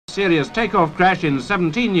serious takeoff crash in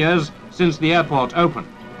 17 years since the airport opened.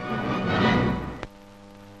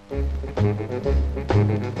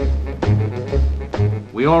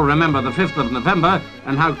 We all remember the 5th of November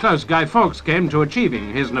and how close Guy Fawkes came to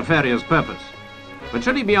achieving his nefarious purpose. But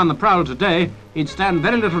should he be on the prowl today, he'd stand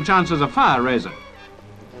very little chance as a fire raiser.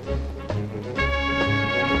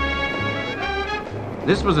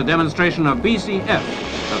 This was a demonstration of Bcf,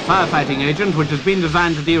 a firefighting agent which has been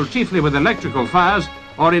designed to deal chiefly with electrical fires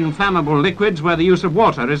or inflammable liquids where the use of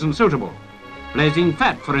water isn't suitable. Blazing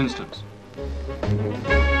fat, for instance.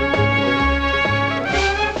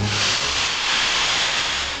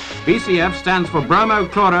 Bcf stands for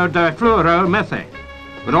Bromo-Chloro-Difluoro Methane,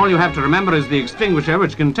 but all you have to remember is the extinguisher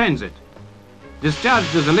which contains it.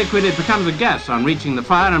 Discharged as a liquid, it becomes a gas on reaching the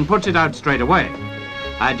fire and puts it out straight away.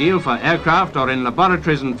 Ideal for aircraft or in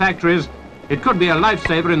laboratories and factories, it could be a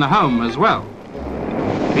lifesaver in the home as well.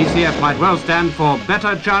 Bcf might well stand for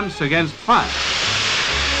better chance against fire.